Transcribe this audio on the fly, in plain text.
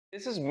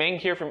This is Ming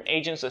here from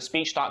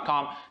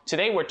agentsofspeech.com.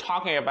 Today we're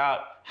talking about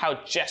how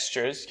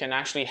gestures can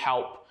actually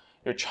help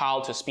your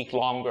child to speak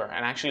longer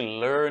and actually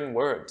learn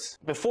words.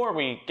 Before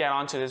we get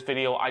onto this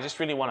video, I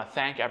just really want to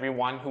thank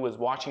everyone who is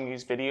watching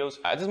these videos.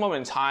 At this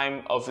moment in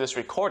time of this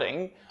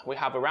recording, we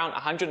have around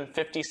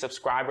 150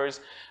 subscribers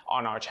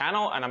on our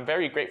channel, and I'm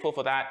very grateful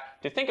for that.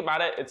 To think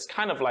about it, it's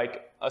kind of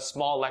like a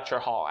small lecture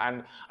hall,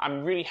 and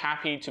I'm really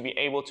happy to be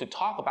able to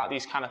talk about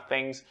these kind of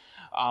things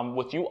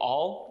with you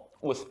all,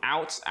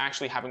 without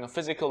actually having a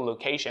physical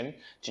location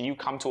to you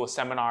come to a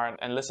seminar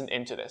and listen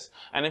into this.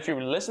 And if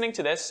you're listening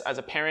to this as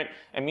a parent,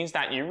 it means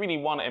that you really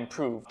want to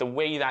improve the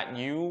way that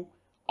you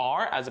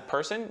are as a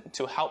person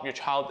to help your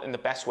child in the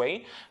best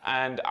way.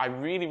 And I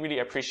really, really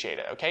appreciate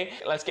it, okay?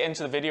 Let's get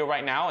into the video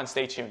right now and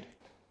stay tuned.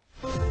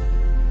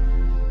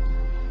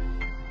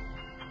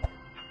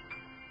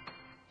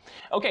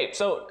 Okay,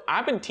 so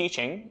I've been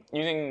teaching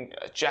using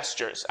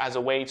gestures as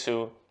a way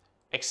to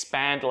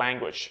expand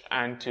language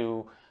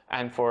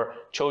and for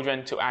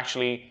children to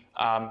actually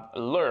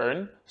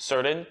learn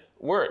certain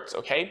words,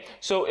 okay?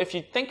 So if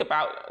you think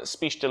about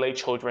speech delay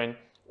children,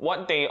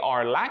 what they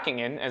are lacking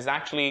in is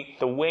actually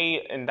the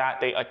way in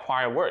that they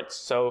acquire words.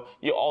 So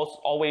you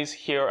always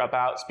hear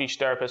about speech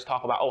therapists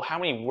talk about, oh, how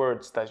many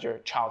words does your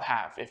child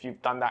have, if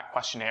you've done that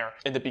questionnaire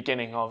in the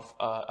beginning of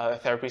a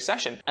therapy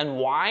session. And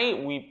why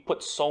we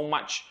put so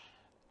much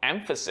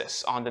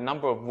emphasis on the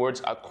number of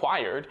words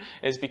acquired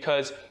is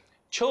because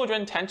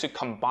children tend to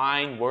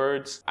combine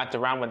words at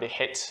around when they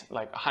hit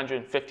like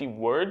 150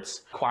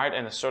 words acquired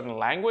in a certain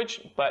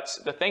language. But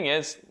the thing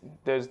is,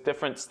 there's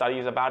different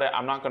studies about it.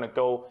 I'm not going to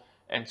go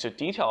into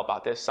detail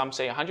about this. Some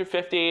say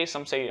 150,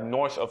 some say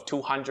north of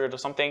 200 or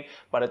something,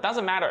 but it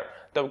doesn't matter.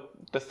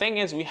 The thing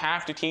is, we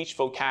have to teach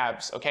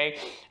vocabs, okay?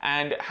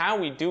 And how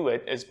we do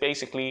it is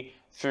basically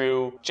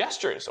through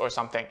gestures or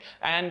something.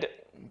 And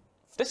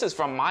this is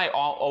from my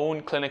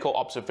own clinical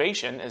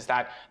observation, is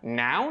that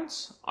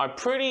nouns are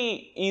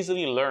pretty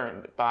easily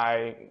learned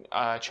by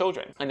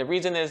children. And the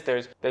reason is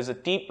there's a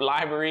deep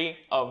library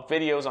of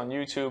videos on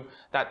YouTube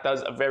that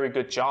does a very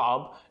good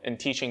job in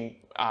teaching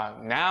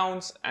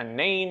nouns and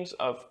names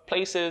of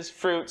places,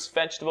 fruits,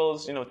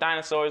 vegetables,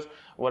 dinosaurs,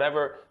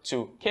 whatever,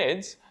 to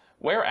kids,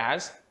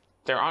 whereas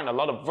there aren't a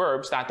lot of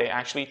verbs that they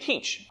actually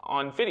teach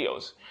on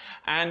videos.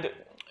 And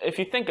if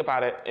you think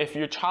about it, if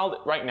your child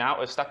right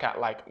now is stuck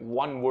at like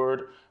one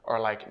word or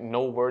like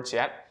no words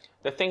yet,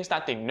 the things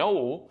that they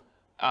know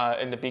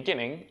in the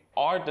beginning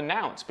are the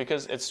nouns,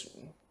 because it's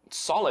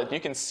solid. You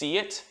can see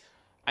it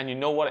and you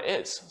know what it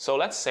is. So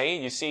let's say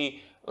you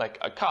see like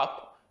a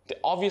cup.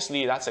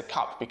 Obviously that's a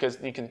cup because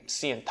you can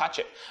see and touch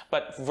it.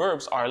 But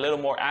verbs are a little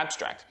more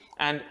abstract.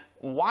 And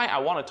why I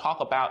want to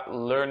talk about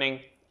learning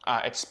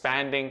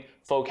expanding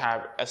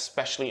vocab,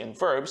 especially in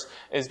verbs,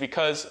 is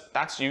because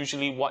that's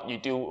usually what you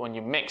do when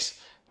you mix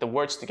the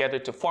words together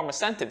to form a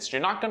sentence.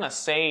 You're not going to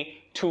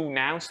say two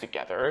nouns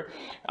together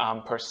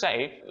per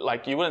se.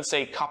 Like you wouldn't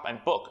say cup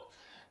and book.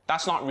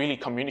 That's not really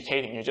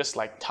communicating. You're just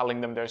like telling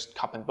them there's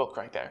cup and book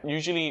right there.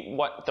 Usually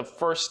what the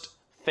first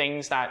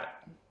things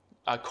that,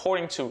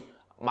 according to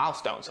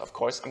milestones, of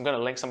course, I'm going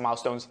to link some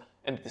milestones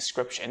in the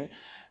description,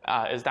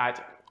 is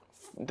that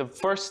the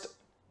first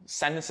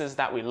sentences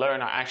that we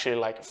learn are actually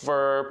like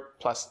verb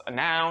plus a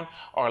noun,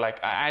 or like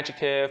an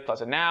adjective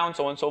plus a noun,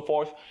 so on and so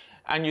forth.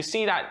 And you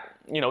see that,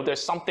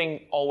 there's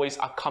something always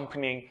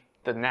accompanying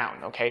the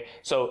noun, okay?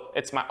 So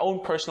it's my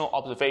own personal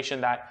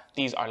observation that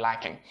these are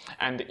lacking.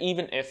 And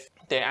even if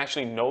they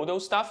actually know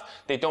those stuff,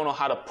 they don't know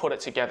how to put it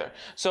together.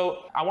 So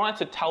I wanted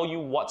to tell you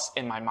what's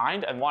in my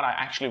mind and what I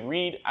actually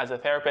read as a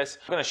therapist.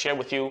 I'm going to share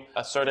with you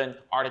a certain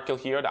article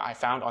here that I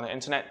found on the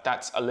internet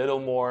that's a little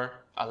more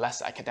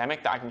less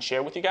academic that I can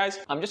share with you guys.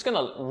 I'm just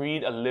gonna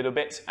read a little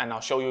bit and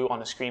I'll show you on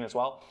the screen as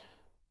well.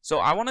 So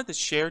I wanted to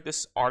share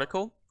this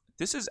article.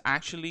 This is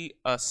actually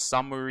a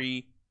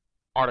summary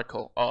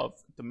article of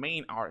the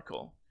main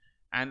article,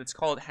 and it's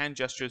called Hand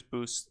Gestures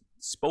Boost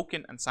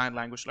Spoken and Sign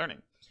Language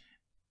Learning.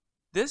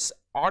 This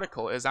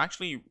article is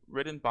actually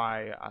written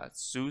by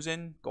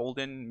Susan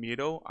Golden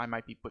Miro. I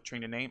might be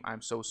butchering the name,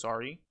 I'm so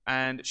sorry.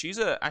 And she's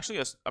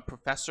actually a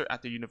professor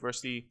at the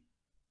University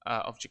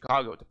of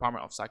Chicago,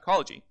 Department of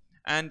Psychology.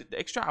 And the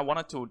extra I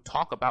wanted to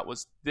talk about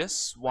was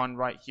this one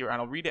right here,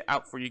 and I'll read it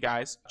out for you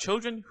guys.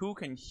 Children who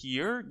can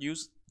hear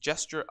use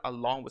gesture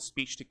along with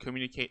speech to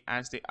communicate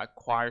as they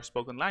acquire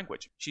spoken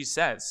language. She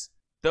says,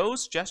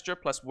 those gesture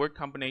plus word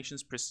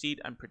combinations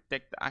precede and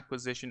predict the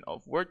acquisition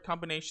of word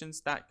combinations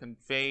that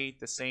convey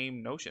the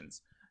same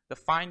notions. The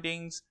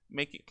findings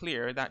make it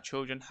clear that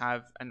children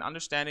have an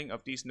understanding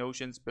of these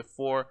notions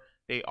before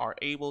they are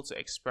able to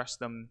express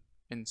them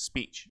in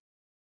speech.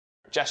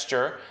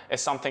 Gesture is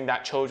something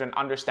that children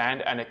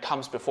understand, and it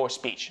comes before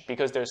speech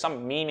because there's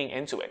some meaning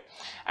into it.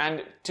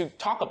 And to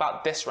talk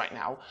about this right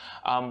now,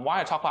 why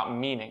I talk about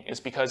meaning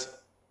is because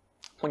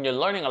when you're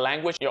learning a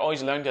language, you're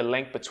always learning the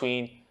link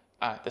between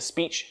the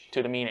speech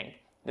to the meaning,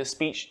 the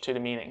speech to the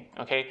meaning,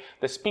 okay?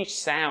 The speech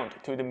sound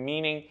to the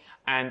meaning,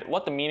 and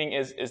what the meaning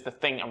is the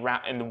thing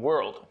around in the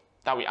world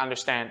that we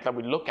understand, that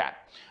we look at,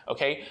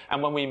 okay?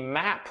 And when we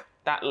map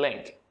that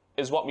link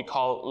is what we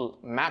call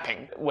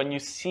mapping. When you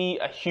see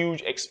a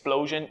huge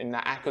explosion in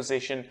the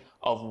acquisition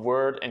of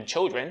word in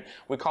children,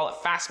 we call it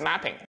fast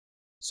mapping.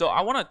 So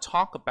I want to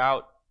talk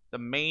about the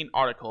main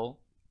article,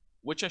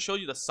 which I showed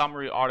you the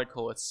summary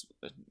article. It's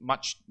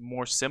much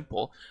more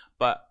simple,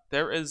 but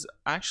there is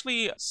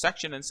actually a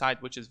section inside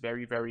which is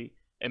very, very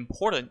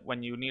important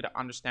when you need to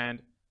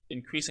understand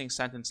increasing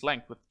sentence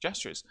length with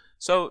gestures.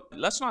 So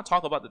let's not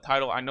talk about the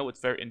title. I know it's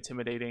very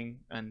intimidating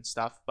and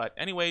stuff, but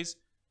anyways,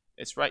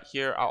 it's right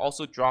here. I'll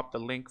also drop the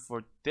link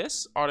for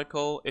this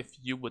article if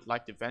you would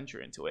like to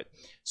venture into it.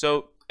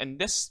 So in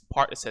this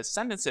part, it says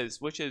sentences,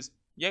 which is,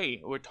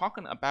 yay, we're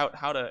talking about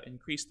how to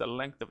increase the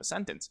length of a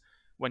sentence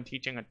when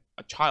teaching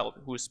a child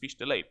who is speech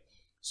delayed.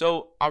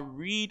 So I'll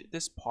read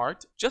this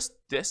part, just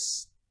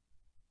this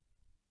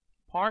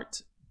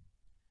part,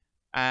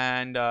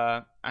 and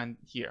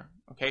here,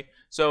 okay?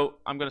 So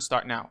I'm gonna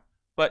start now.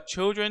 But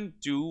children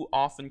do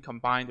often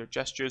combine their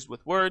gestures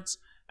with words,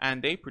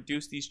 and they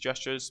produce these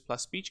gestures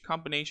plus speech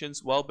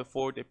combinations well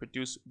before they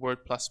produce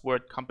word plus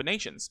word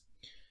combinations.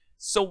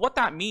 So what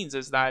that means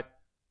is that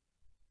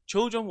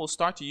children will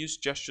start to use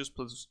gestures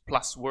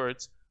plus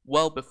words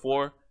well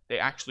before they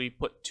actually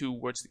put two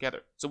words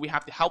together. So we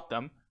have to help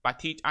them by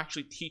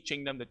actually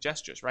teaching them the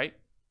gestures, right?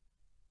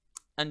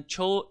 And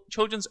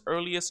children's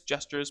earliest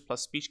gestures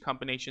plus speech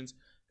combinations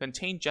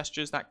contain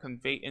gestures that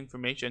convey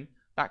information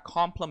that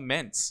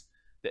complements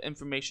the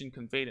information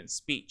conveyed in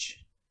speech.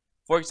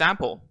 For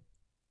example,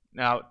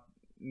 now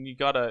you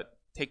gotta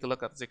take a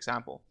look at this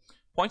example.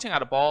 Pointing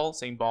at a ball,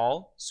 saying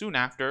ball. Soon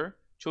after,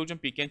 children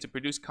begin to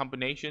produce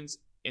combinations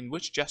in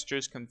which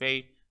gestures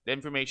convey the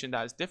information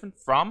that is different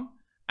from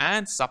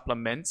and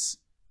supplements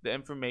the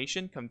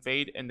information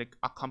conveyed in the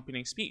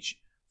accompanying speech.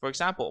 For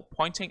example,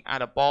 pointing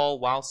at a ball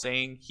while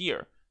saying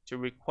here to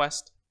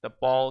request the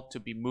ball to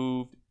be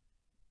moved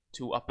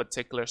to a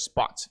particular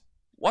spot.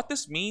 What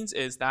this means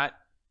is that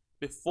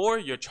before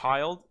your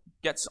child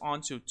gets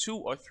onto 2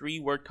 or 3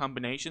 word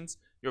combinations,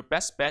 your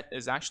best bet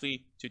is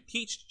actually to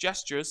teach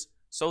gestures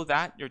so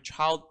that your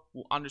child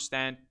will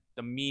understand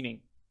the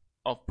meaning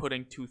of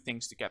putting 2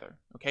 things together.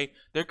 Okay,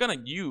 they're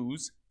gonna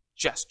use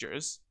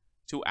gestures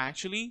to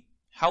actually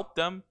help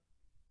them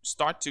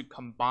start to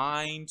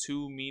combine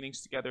 2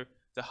 meanings together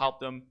to help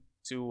them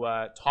to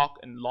talk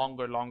in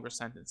longer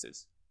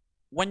sentences.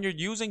 When you're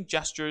using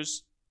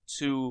gestures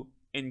to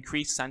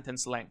increase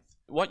sentence length,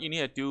 what you need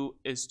to do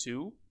is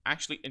to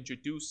actually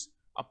introduce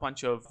a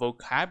bunch of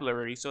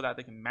vocabulary so that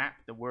they can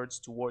map the words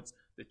towards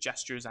the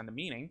gestures and the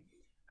meaning.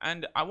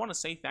 And I want to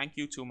say thank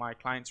you to my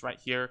clients right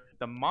here.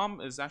 The mom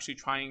is actually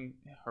trying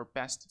her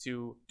best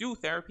to do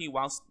therapy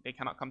whilst they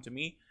cannot come to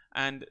me.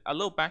 And a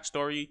little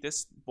backstory,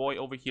 this boy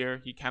over here,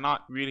 he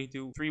cannot really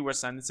do 3-word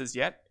sentences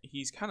yet.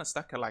 He's kind of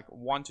stuck at like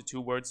 1 to 2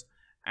 words.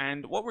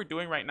 And what we're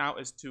doing right now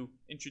is to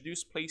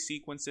introduce play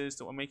sequences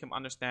that will make him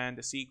understand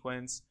the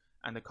sequence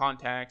and the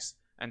context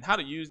and how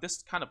to use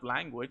this kind of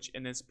language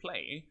in his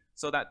play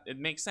so that it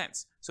makes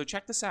sense. So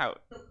check this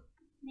out.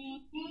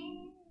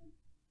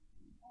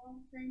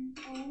 Open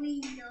a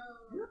window.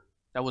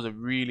 That was a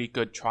really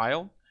good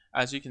trial.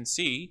 As you can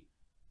see,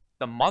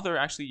 the mother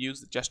actually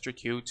used the gesture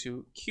cue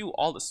to cue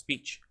all the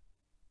speech.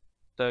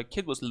 The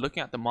kid was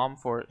looking at the mom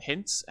for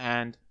hints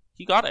and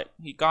he got it.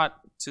 He got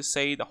to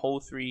say the whole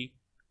 3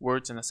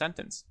 words in a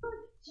sentence. Good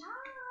job.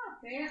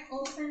 There,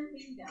 open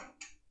window.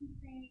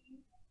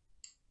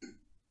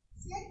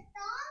 Sit down.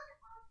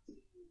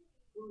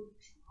 Good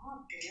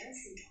job. There,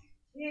 sit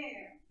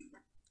there.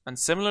 And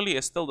similarly,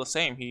 it's still the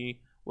same.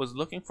 He was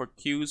looking for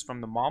cues from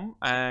the mom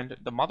and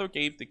the mother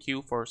gave the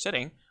cue for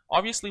sitting.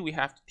 Obviously, we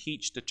have to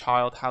teach the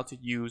child how to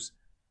use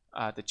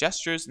the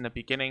gestures in the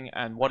beginning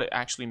and what it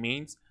actually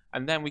means,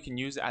 and then we can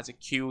use it as a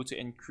cue to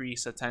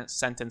increase a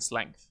sentence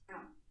length.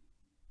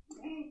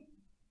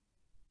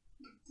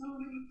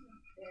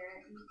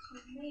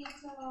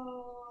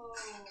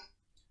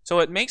 So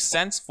it makes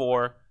sense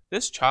for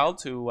this child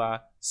to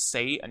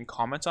say and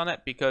comment on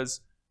it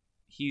because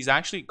he's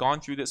actually gone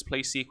through this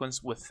play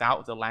sequence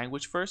without the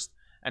language first,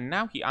 and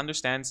now he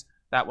understands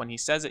that when he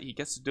says it, he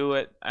gets to do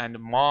it, and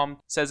mom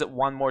says it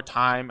one more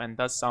time and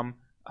does some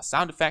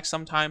sound effects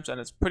sometimes,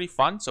 and it's pretty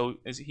fun. So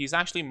he's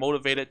actually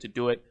motivated to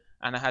do it,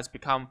 and it has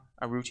become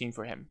a routine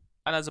for him.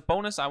 And as a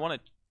bonus, I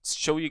want to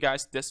show you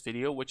guys this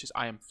video, which is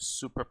I am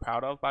super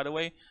proud of, by the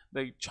way.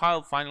 The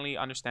child finally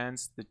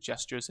understands the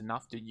gestures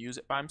enough to use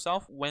it by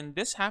himself. When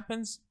this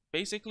happens,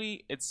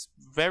 basically it's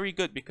very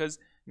good because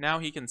now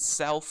he can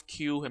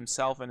self-cue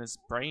himself in his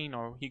brain,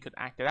 or he could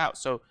act it out.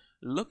 So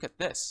look at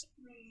this.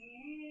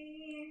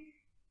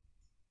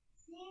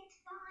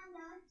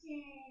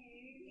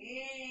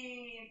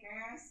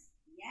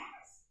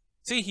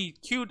 See, he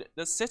cued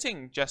the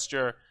sitting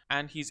gesture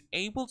and he's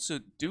able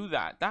to do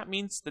that. That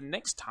means the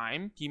next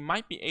time he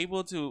might be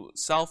able to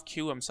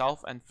self-cue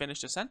himself and finish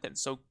the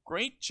sentence. So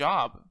great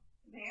job.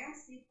 There,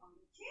 sit on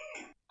the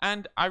chair.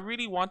 And I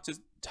really want to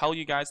tell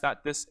you guys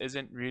that this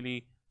isn't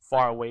really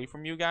far away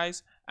from you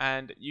guys,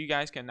 and you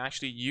guys can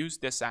actually use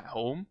this at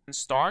home and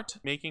start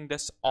making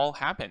this all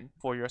happen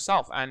for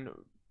yourself. And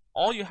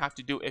all you have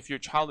to do, if your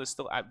child is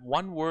still at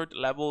 1 word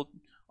level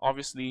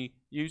obviously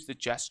use the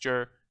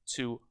gesture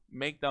to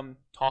make them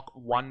talk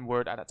one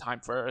word at a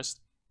time first.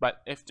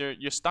 But if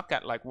you're stuck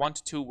at like 1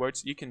 to 2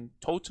 words, you can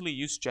totally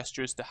use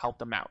gestures to help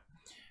them out.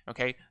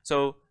 Okay,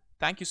 so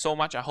thank you so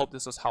much. I hope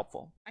this was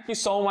helpful. Thank you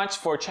so much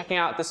for checking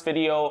out this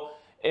video.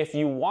 If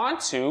you want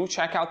to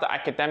check out the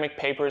academic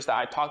papers that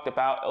I talked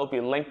about, it'll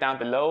be linked down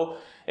below.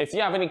 If you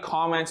have any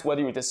comments,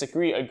 whether you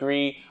disagree,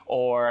 agree,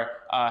 or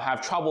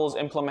have troubles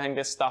implementing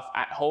this stuff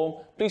at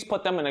home, please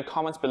put them in the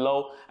comments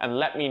below and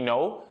let me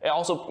know. It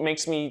also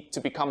makes me to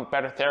become a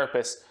better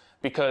therapist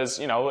because,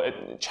 you know,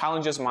 it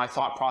challenges my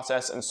thought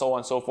process and so on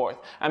and so forth.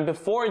 And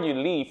before you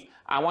leave,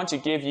 I want to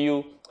give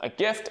you a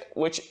gift,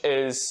 which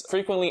is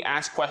frequently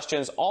asked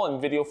questions, all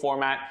in video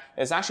format.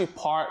 It's actually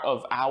part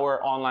of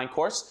our online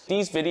course.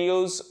 These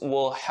videos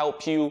will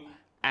help you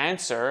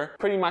answer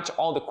pretty much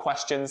all the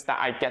questions that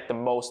I get the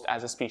most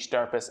as a speech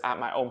therapist at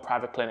my own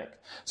private clinic.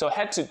 So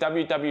head to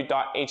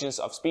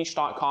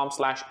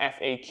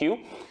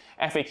www.agentsofspeech.com/FAQ,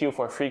 FAQ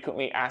for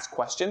frequently asked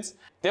questions.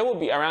 There will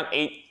be around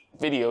 8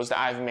 videos that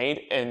I've made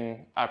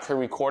in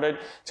pre-recorded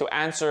to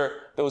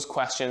answer those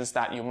questions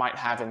that you might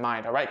have in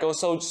mind. All right,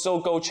 so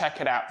go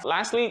check it out.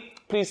 Lastly,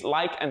 please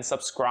like and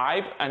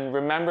subscribe, and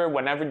remember,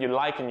 whenever you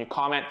like and you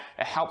comment,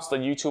 it helps the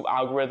YouTube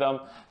algorithm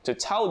to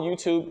tell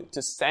YouTube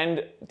to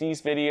send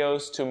these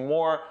videos to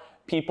more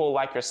people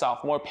like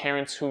yourself, more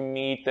parents who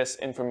need this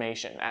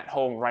information at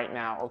home right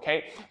now.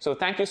 Okay, so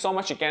thank you so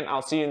much again.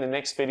 I'll see you in the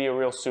next video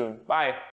real soon. Bye.